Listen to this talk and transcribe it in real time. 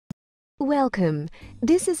Welcome.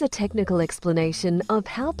 This is a technical explanation of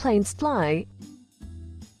how planes fly.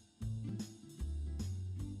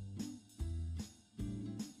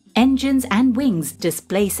 Engines and wings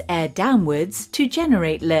displace air downwards to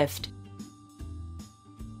generate lift.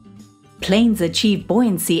 Planes achieve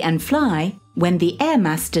buoyancy and fly when the air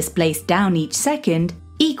mass displaced down each second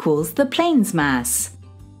equals the plane's mass.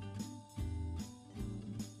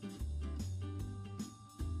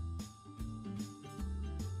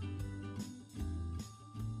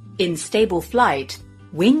 In stable flight,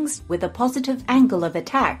 wings with a positive angle of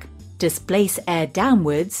attack displace air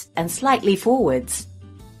downwards and slightly forwards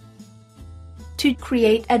to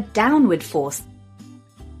create a downward force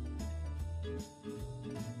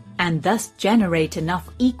and thus generate enough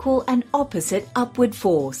equal and opposite upward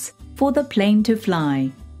force for the plane to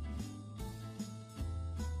fly.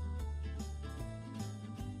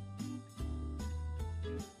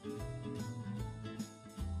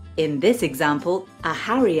 In this example, a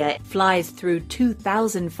Harrier flies through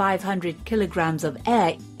 2,500 kilograms of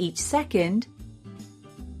air each second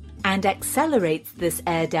and accelerates this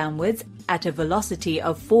air downwards at a velocity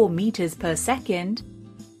of 4 meters per second.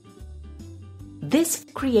 This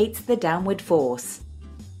creates the downward force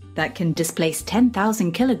that can displace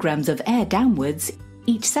 10,000 kilograms of air downwards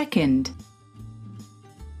each second.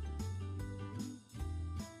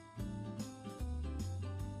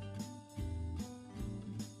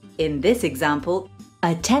 In this example,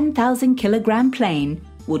 a 10,000 kilogram plane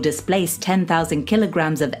will displace 10,000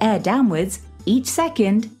 kilograms of air downwards each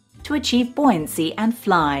second to achieve buoyancy and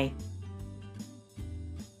fly.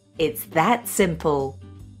 It's that simple.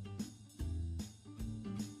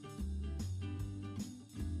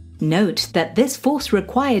 Note that this force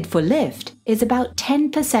required for lift is about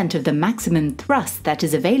 10% of the maximum thrust that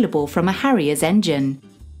is available from a Harrier's engine.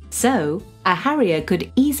 So, a Harrier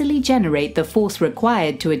could easily generate the force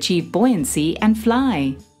required to achieve buoyancy and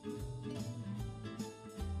fly.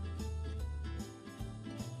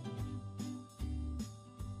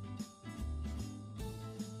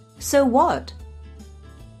 So what?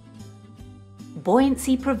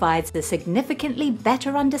 Buoyancy provides a significantly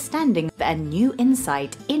better understanding and new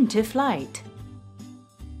insight into flight.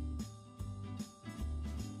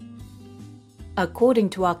 According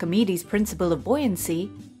to Archimedes' principle of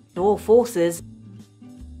buoyancy, all forces,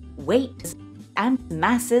 weights, and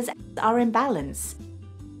masses are in balance.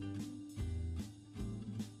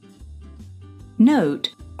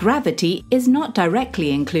 Note, gravity is not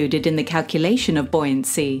directly included in the calculation of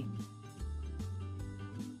buoyancy.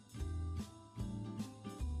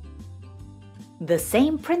 The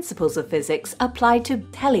same principles of physics apply to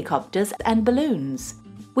helicopters and balloons,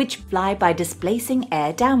 which fly by displacing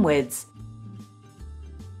air downwards.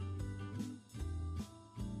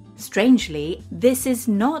 Strangely, this is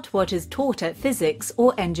not what is taught at physics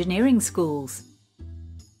or engineering schools.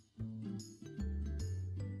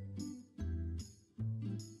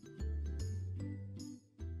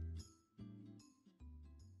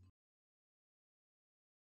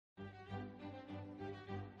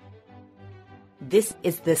 This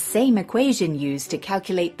is the same equation used to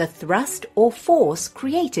calculate the thrust or force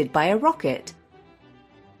created by a rocket.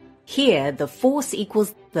 Here, the force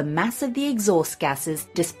equals the mass of the exhaust gases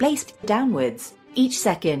displaced downwards each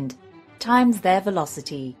second times their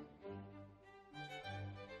velocity.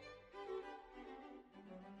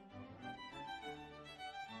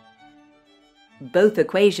 Both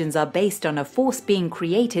equations are based on a force being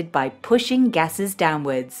created by pushing gases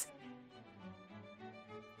downwards.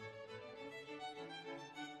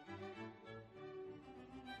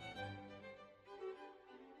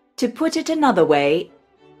 To put it another way,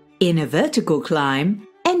 in a vertical climb,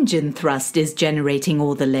 engine thrust is generating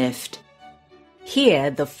all the lift.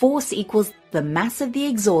 Here, the force equals the mass of the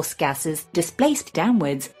exhaust gases displaced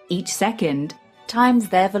downwards each second times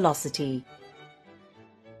their velocity.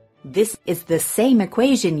 This is the same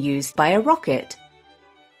equation used by a rocket.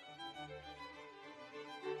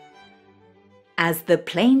 As the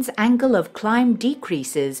plane's angle of climb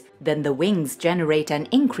decreases, then the wings generate an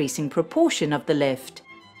increasing proportion of the lift.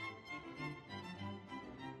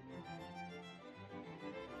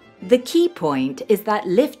 The key point is that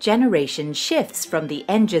lift generation shifts from the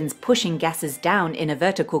engines pushing gases down in a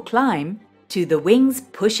vertical climb to the wings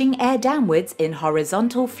pushing air downwards in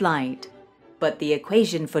horizontal flight. But the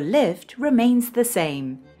equation for lift remains the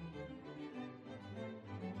same.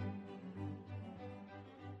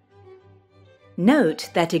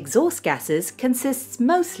 Note that exhaust gases consists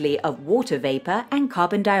mostly of water vapor and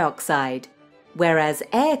carbon dioxide, whereas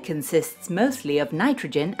air consists mostly of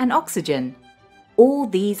nitrogen and oxygen. All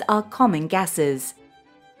these are common gases.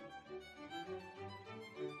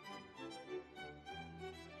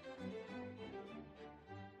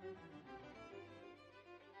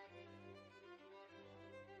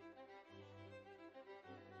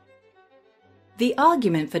 The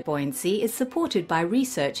argument for buoyancy is supported by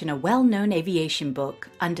research in a well-known aviation book,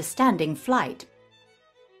 Understanding Flight.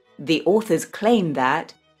 The authors claim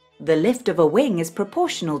that the lift of a wing is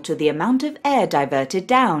proportional to the amount of air diverted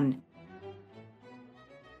down.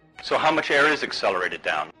 So how much air is accelerated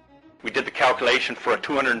down? We did the calculation for a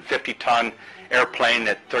 250-ton airplane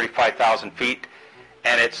at 35,000 feet,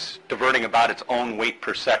 and it's diverting about its own weight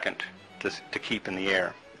per second to keep in the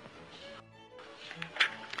air.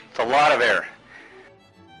 It's a lot of air.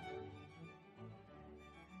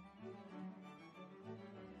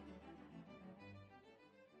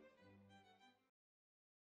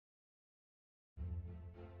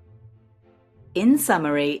 In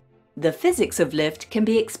summary, the physics of lift can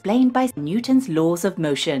be explained by Newton's laws of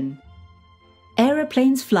motion.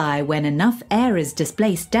 Aeroplanes fly when enough air is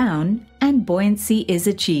displaced down and buoyancy is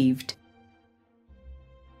achieved.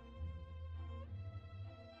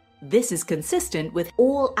 This is consistent with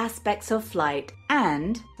all aspects of flight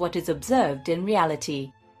and what is observed in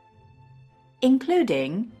reality,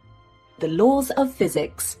 including the laws of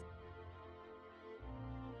physics,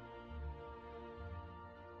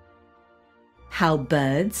 how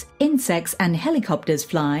birds, insects and helicopters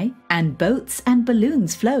fly, and boats and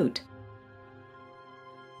balloons float.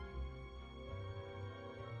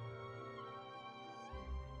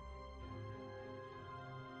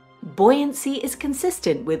 Buoyancy is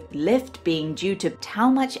consistent with lift being due to how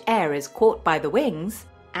much air is caught by the wings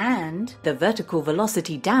and the vertical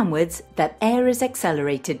velocity downwards that air is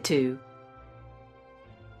accelerated to.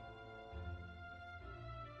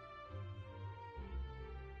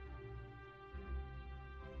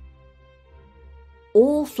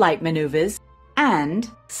 All flight maneuvers and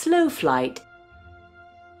slow flight.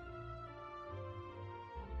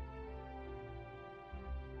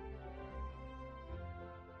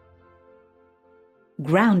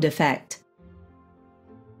 Ground effect.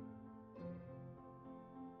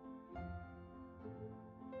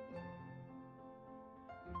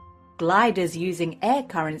 Gliders using air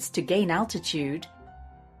currents to gain altitude.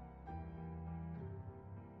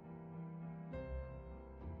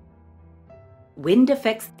 Wind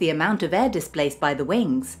affects the amount of air displaced by the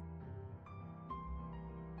wings.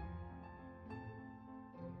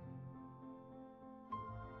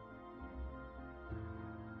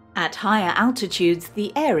 At higher altitudes,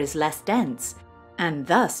 the air is less dense and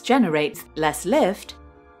thus generates less lift.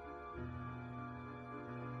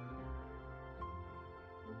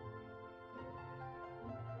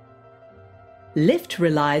 Lift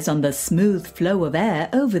relies on the smooth flow of air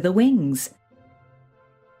over the wings.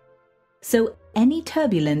 So any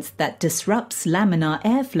turbulence that disrupts laminar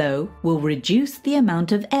airflow will reduce the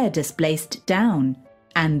amount of air displaced down,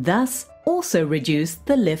 and thus also reduce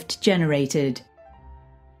the lift generated,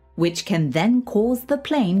 which can then cause the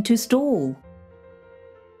plane to stall.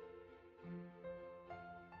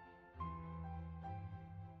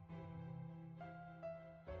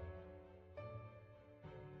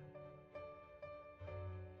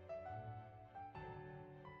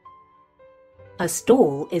 A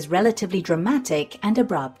stall is relatively dramatic and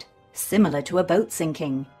abrupt, similar to a boat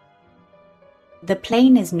sinking. The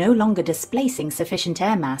plane is no longer displacing sufficient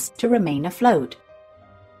air mass to remain afloat.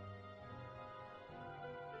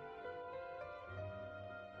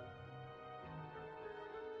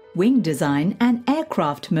 Wing design and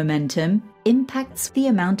aircraft momentum impacts the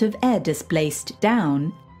amount of air displaced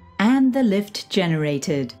down and the lift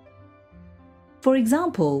generated. For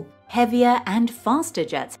example, heavier and faster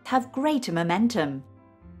jets have greater momentum,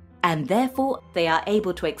 and therefore they are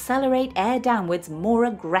able to accelerate air downwards more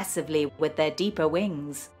aggressively with their deeper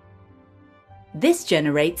wings. This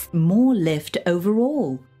generates more lift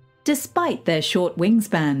overall, despite their short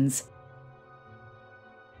wingspans.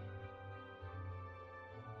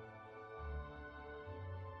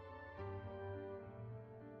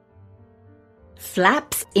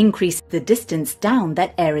 Flaps increase the distance down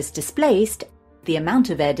that air is displaced, the amount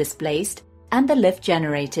of air displaced, and the lift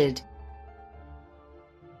generated.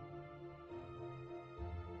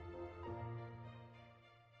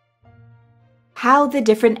 How the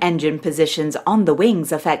different engine positions on the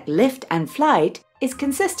wings affect lift and flight is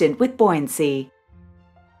consistent with buoyancy.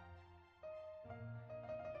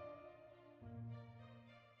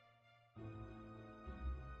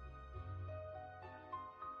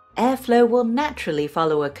 Airflow will naturally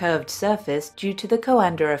follow a curved surface due to the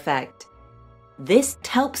Coanda effect. This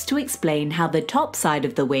helps to explain how the top side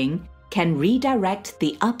of the wing can redirect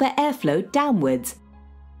the upper airflow downwards.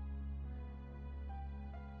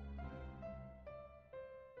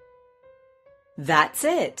 That's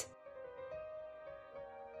it.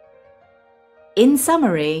 In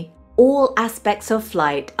summary, all aspects of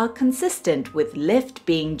flight are consistent with lift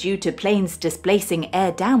being due to planes displacing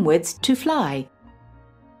air downwards to fly.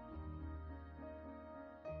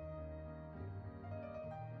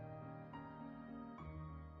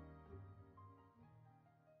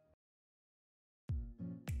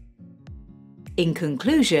 In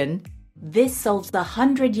conclusion, this solves the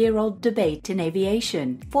 100-year-old debate in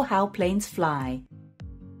aviation for how planes fly.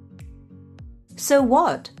 So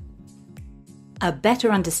what? A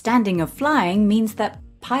better understanding of flying means that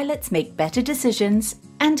pilots make better decisions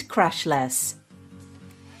and crash less.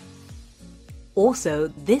 Also,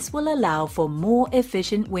 this will allow for more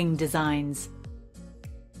efficient wing designs.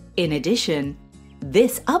 In addition,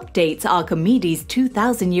 this updates Archimedes'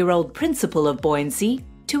 2,000-year-old principle of buoyancy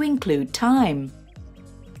to include time.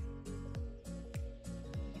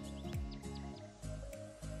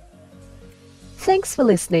 Thanks for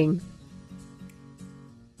listening.